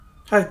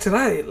Hey,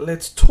 today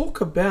let's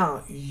talk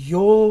about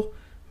your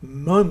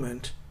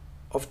moment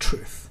of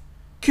truth.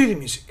 Cue the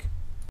music.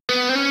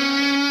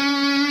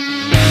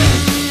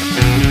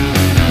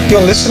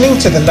 You're listening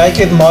to the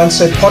Naked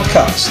Mindset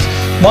Podcast.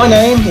 My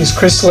name is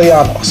Chris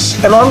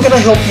Lianos, and I'm going to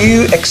help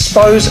you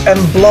expose and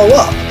blow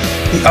up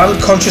the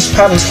unconscious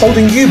patterns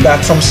holding you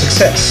back from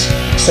success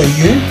so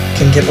you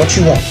can get what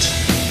you want.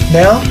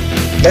 Now,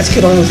 let's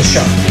get on with the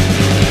show.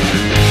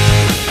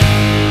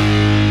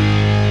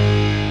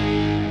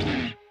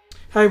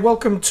 Hey,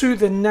 welcome to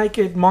the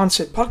Naked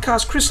Mindset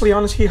Podcast. Chris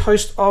Lianos here,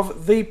 host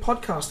of the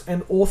podcast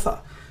and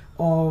author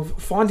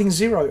of Finding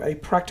Zero, a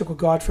practical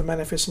guide for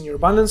manifesting your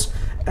abundance,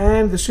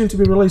 and the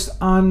soon-to-be released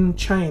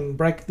Unchained,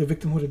 Break the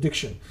Victimhood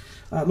Addiction.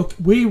 Look,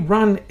 we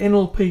run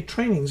NLP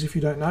trainings, if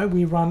you don't know.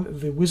 We run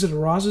the Wizard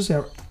Arises,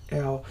 our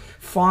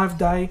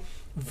 5-day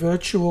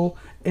virtual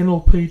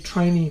NLP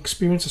training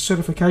experience, a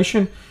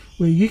certification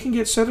where you can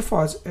get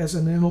certified as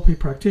an NLP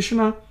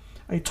practitioner,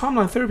 a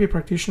timeline therapy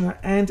practitioner,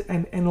 and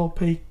an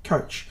NLP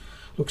coach.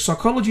 Look,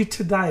 Psychology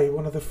Today,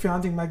 one of the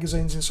founding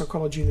magazines in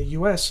psychology in the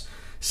US,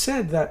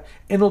 said that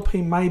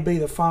NLP may be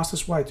the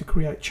fastest way to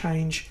create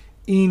change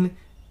in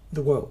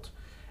the world.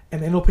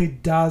 And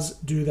NLP does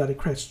do that. It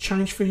creates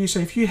change for you.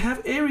 So if you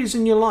have areas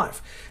in your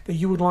life that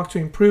you would like to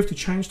improve, to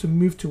change, to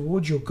move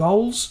towards your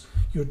goals,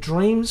 your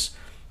dreams,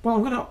 well,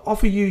 I'm going to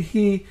offer you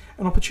here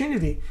an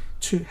opportunity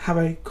to have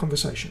a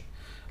conversation.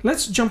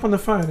 Let's jump on the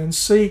phone and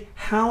see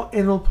how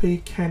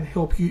NLP can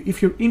help you.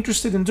 If you're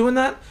interested in doing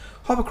that,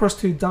 hop across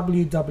to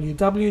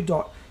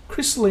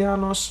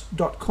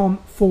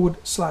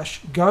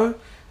www.chrislianos.com/go.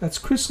 That's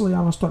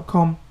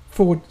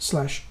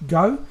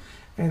chrislianos.com/go,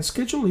 and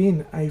schedule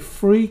in a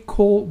free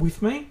call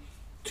with me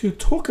to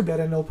talk about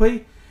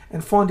NLP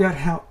and find out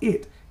how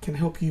it can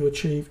help you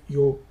achieve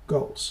your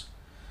goals.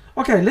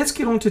 Okay, let's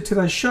get on to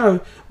today's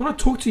show. I want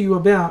to talk to you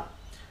about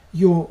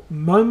your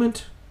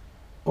moment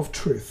of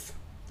truth.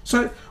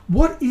 So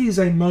what is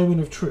a moment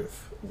of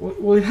truth?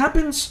 Well, it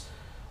happens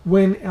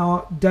when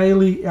our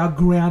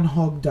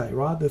groundhog day,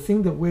 right? The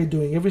thing that we're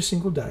doing every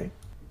single day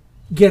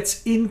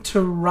gets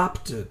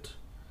interrupted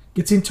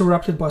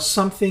by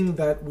something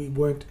that we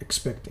weren't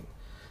expecting,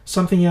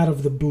 something out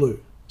of the blue,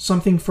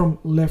 something from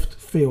left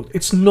field.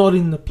 It's not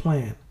in the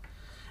plan.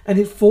 And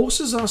it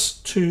forces us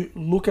to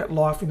look at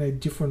life in a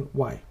different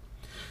way.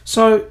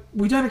 So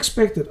we don't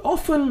expect it.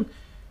 Often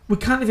we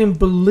can't even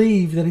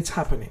believe that it's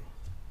happening.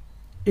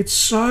 It's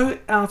so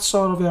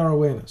outside of our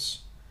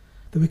awareness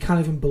that we can't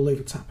even believe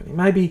it's happening.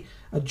 Maybe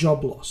a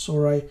job loss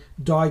or a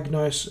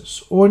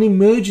diagnosis or an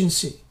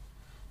emergency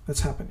that's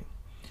happening.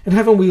 And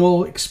haven't we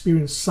all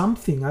experienced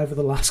something over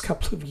the last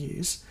couple of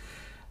years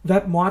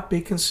that might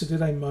be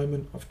considered a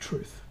moment of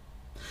truth?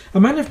 A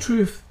moment of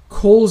truth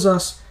calls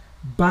us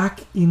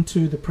back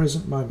into the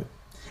present moment.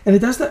 And it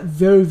does that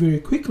very, very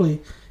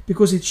quickly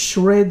because it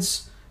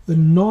shreds the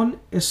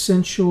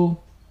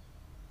non-essential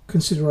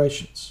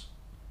considerations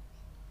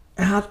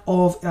out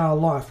of our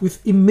life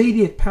with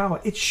immediate power.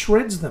 It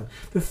shreds them.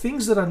 The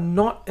things that are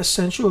not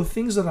essential, the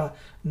things that are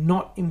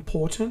not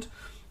important,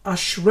 are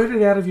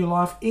shredded out of your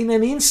life in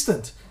an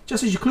instant.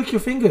 Just as you click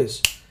your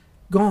fingers,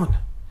 gone.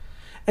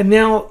 And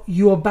now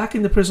you are back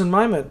in the present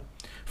moment,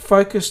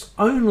 focused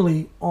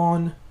only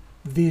on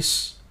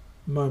this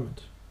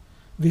moment,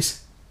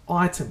 this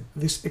item,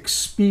 this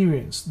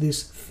experience,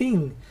 this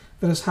thing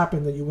that has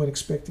happened that you weren't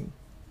expecting.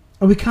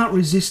 And we can't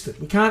resist it.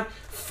 We can't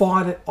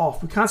fight it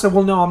off. We can't say,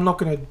 well, no, I'm not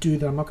going to do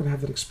that. I'm not going to have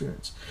that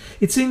experience.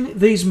 It's in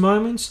these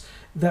moments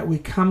that we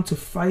come to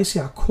face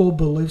our core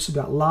beliefs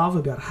about love,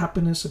 about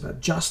happiness,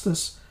 about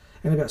justice,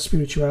 and about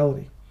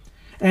spirituality.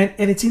 And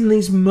it's in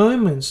these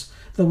moments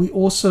that we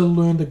also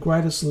learn the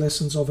greatest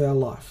lessons of our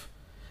life.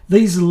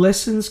 These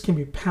lessons can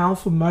be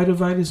powerful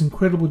motivators,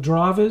 incredible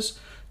drivers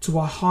to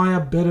a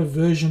higher, better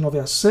version of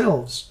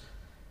ourselves.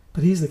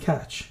 But here's the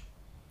catch.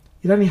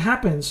 It only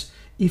happens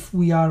if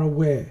we are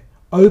aware,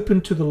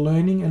 open to the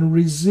learning, and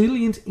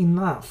resilient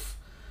enough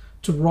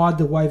to ride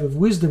the wave of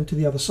wisdom to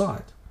the other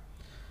side.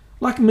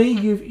 Like me,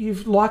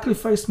 you've likely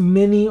faced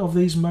many of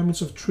these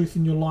moments of truth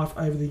in your life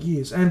over the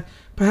years, and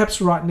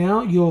perhaps right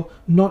now you're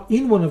not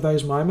in one of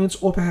those moments,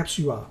 or perhaps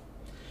you are.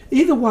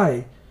 Either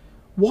way,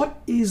 what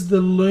is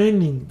the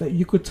learning that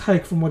you could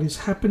take from what is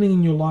happening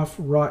in your life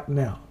right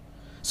now?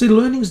 See,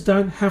 learnings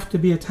don't have to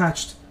be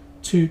attached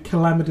to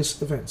calamitous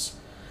events.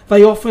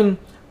 They often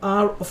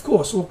are, of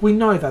course, look, we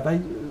know that.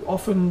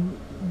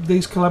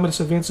 These calamitous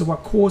events are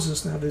what causes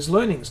us to have these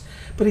learnings.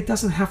 But it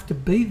doesn't have to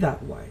be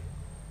that way.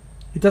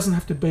 It doesn't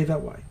have to be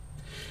that way.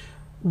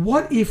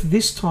 What if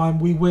this time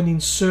we went in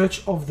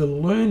search of the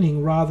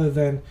learning rather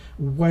than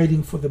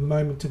waiting for the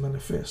moment to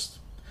manifest?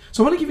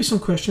 So I want to give you some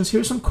questions.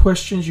 Here are some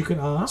questions you can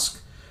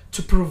ask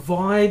to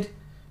provide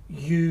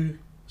you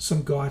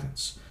some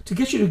guidance, to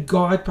get you to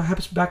guide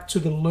perhaps back to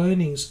the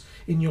learnings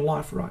in your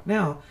life right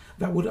now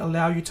that would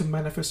allow you to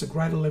manifest a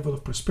greater level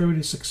of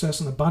prosperity, success,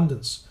 and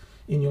abundance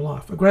in your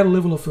life, a greater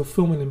level of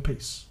fulfillment and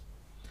peace.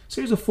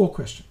 So here's the 4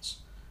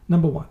 questions.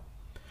 Number 1,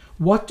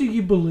 what do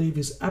you believe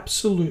is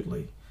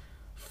absolutely,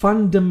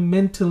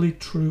 fundamentally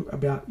true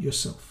about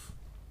yourself?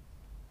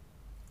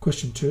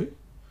 Question 2,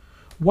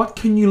 what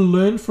can you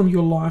learn from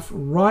your life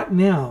right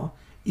now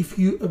if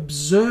you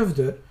observed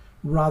it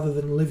rather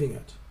than living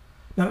it?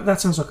 Now,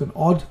 that sounds like an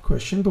odd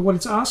question, but what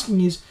it's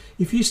asking is,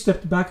 if you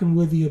stepped back and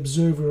were the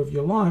observer of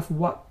your life,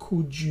 what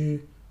could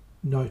you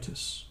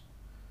notice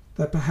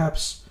that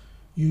perhaps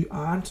you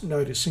aren't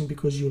noticing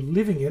because you're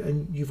living it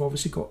and you've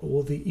obviously got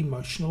all the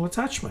emotional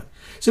attachment?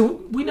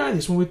 So we know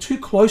this. When we're too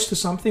close to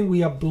something,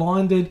 we are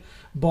blinded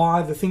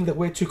by the thing that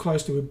we're too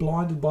close to. We're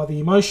blinded by the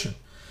emotion.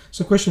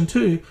 So question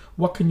 2,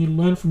 what can you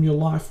learn from your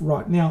life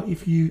right now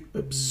if you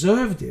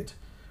observed it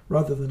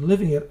rather than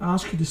living it?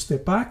 Ask you to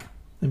step back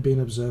and be an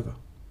observer.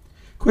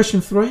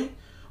 Question 3,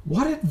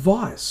 what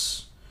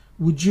advice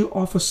would you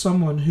offer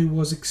someone who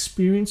was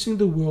experiencing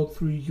the world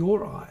through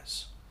your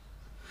eyes?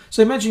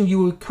 So imagine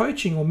you were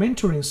coaching or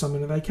mentoring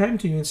someone and they came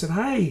to you and said,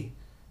 hey,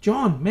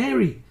 John,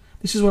 Mary,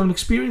 this is what I'm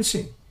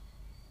experiencing.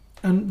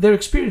 And their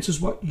experience is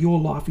what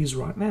your life is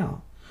right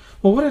now.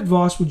 Well, what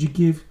advice would you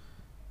give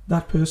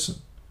that person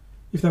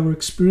if they were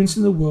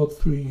experiencing the world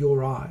through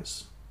your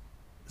eyes?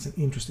 It's an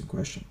interesting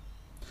question.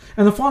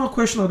 And the final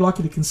question I'd like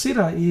you to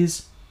consider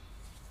is,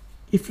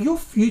 if your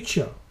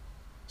future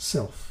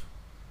self,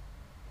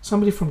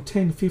 somebody from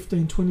 10,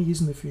 15, 20 years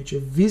in the future,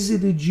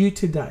 visited you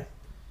today,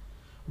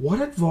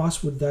 what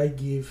advice would they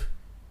give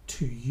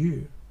to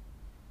you?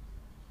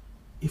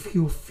 If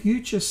your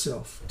future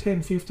self,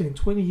 10, 15,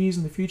 20 years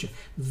in the future,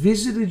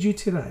 visited you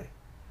today,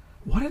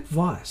 what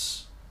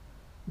advice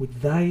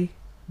would they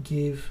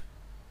give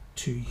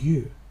to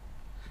you?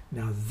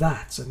 Now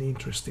that's an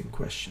interesting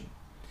question.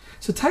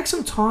 So take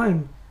some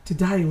time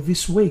today or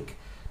this week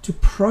to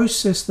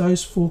process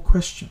those 4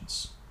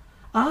 questions.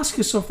 Ask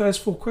yourself those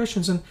 4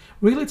 questions and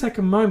really take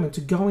a moment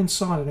to go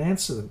inside and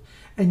answer them.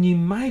 And you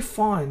may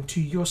find,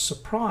 to your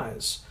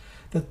surprise,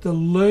 that the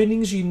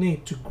learnings you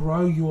need to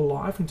grow your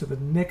life into the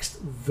next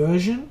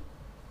version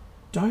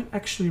don't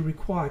actually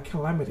require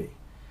calamity.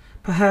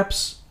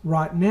 Perhaps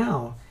right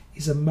now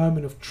is a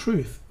moment of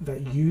truth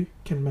that you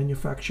can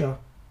manufacture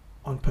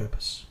on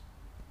purpose.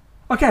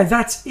 Okay,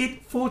 that's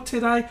it for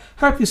today.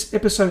 Hope this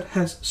episode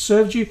has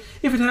served you.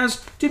 If it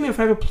has, do me a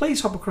favor,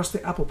 please hop across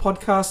the Apple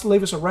Podcast,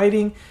 leave us a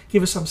rating,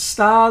 give us some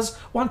stars,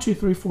 1, 2,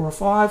 3, 4, or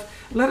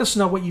 5. Let us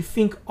know what you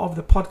think of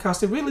the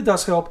podcast. It really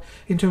does help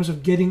in terms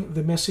of getting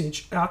the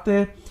message out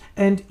there.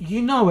 And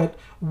you know it,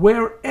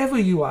 wherever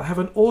you are, have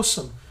an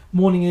awesome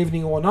morning,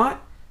 evening, or night,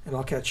 and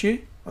I'll catch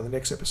you on the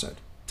next episode.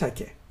 Take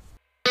care.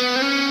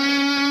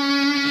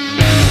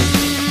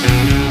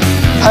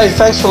 Hey,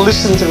 thanks for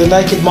listening to the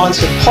Naked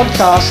Mindset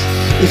podcast.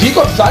 If you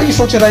got value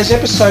from today's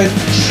episode,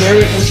 share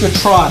it with your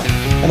tribe.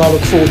 And I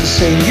look forward to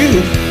seeing you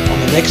on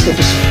the next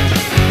episode.